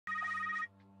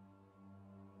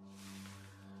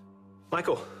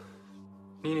Michael.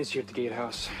 Nina's here at the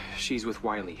gatehouse. She's with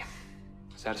Wiley.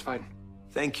 Satisfied?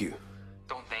 Thank you.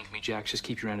 Don't thank me, Jax. Just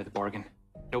keep your end of the bargain.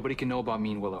 Nobody can know about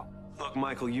me and Willow. Look,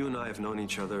 Michael, you and I have known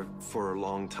each other for a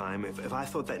long time. If I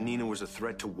thought that Nina was a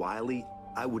threat to Wiley,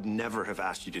 I would never have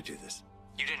asked you to do this.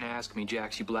 You didn't ask me,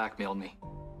 Jax. You blackmailed me.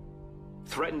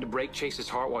 Threatened to break Chase's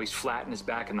heart while he's flat in his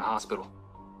back in the hospital.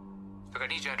 Look, I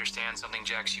need you to understand something,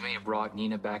 Jax. You may have brought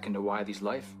Nina back into Wiley's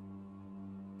life,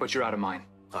 but you're out of mine.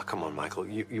 Oh, come on, Michael.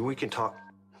 We can talk.